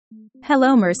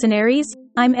Hello mercenaries,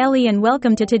 I'm Ellie and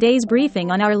welcome to today's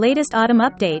briefing on our latest autumn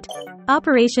update,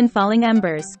 Operation Falling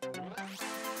Embers.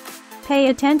 Pay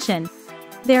attention.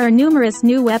 There are numerous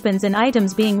new weapons and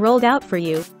items being rolled out for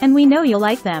you, and we know you'll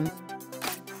like them.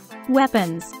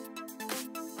 Weapons.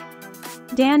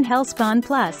 Dan Hellspawn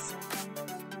Plus.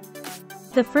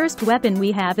 The first weapon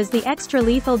we have is the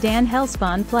extra-lethal Dan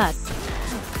Hellspawn Plus.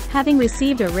 Having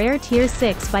received a rare Tier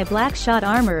 6 by BlackShot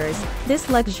armorers, this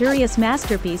luxurious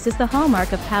masterpiece is the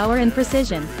hallmark of power and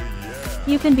precision.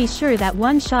 You can be sure that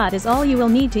one shot is all you will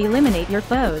need to eliminate your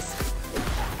foes.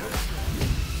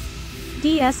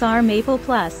 DSR Maple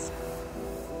Plus.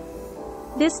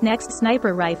 This next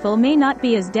sniper rifle may not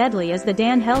be as deadly as the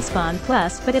Dan Hellspawn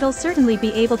Plus, but it'll certainly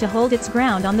be able to hold its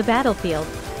ground on the battlefield.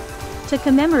 To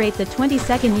commemorate the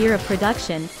 22nd year of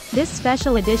production, this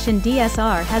special edition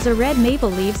DSR has a red maple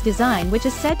leaves design which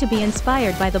is said to be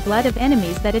inspired by the blood of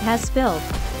enemies that it has spilled.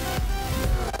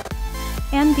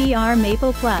 MDR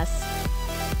Maple Plus.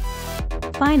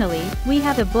 Finally, we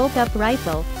have a bulk-up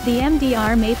rifle, the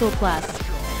MDR Maple Plus.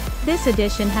 This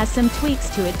edition has some tweaks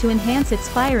to it to enhance its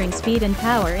firing speed and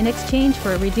power in exchange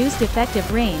for a reduced effective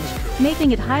range,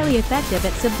 making it highly effective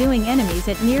at subduing enemies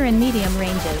at near and medium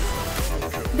ranges.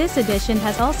 This edition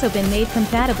has also been made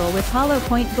compatible with hollow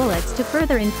point bullets to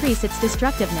further increase its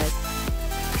destructiveness.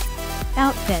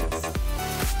 Outfits.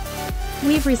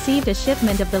 We've received a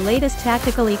shipment of the latest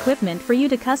tactical equipment for you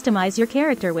to customize your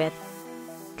character with.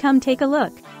 Come take a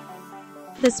look.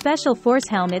 The Special Force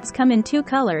helmets come in 2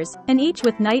 colors, and each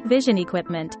with night vision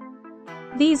equipment.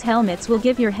 These helmets will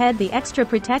give your head the extra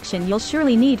protection you'll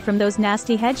surely need from those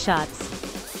nasty headshots.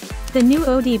 The new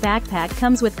OD backpack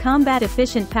comes with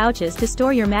combat-efficient pouches to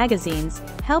store your magazines,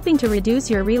 helping to reduce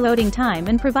your reloading time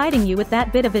and providing you with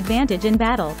that bit of advantage in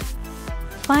battle.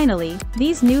 Finally,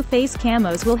 these new face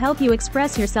camos will help you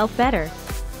express yourself better.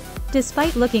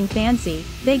 Despite looking fancy,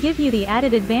 they give you the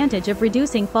added advantage of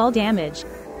reducing fall damage.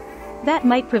 That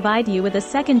might provide you with a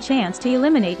second chance to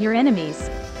eliminate your enemies.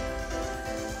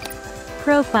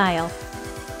 Profile.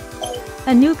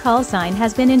 A new call sign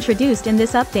has been introduced in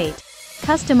this update.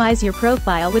 Customize your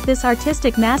profile with this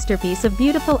artistic masterpiece of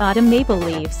beautiful autumn maple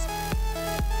leaves.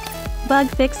 Bug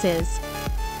fixes.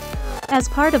 As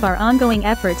part of our ongoing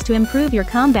efforts to improve your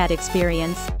combat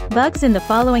experience, bugs in the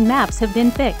following maps have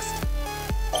been fixed.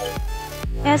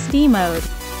 SD mode.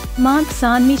 Mont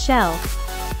Saint-Michel.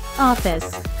 Office.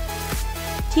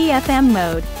 TFM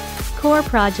mode. Core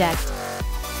project.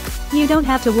 You don't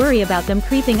have to worry about them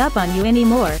creeping up on you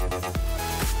anymore.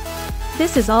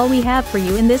 This is all we have for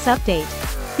you in this update.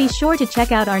 Be sure to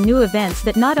check out our new events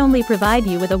that not only provide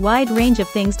you with a wide range of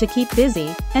things to keep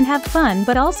busy and have fun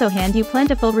but also hand you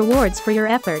plentiful rewards for your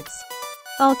efforts.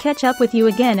 I'll catch up with you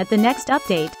again at the next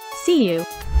update. See you.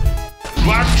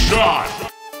 BlackShot.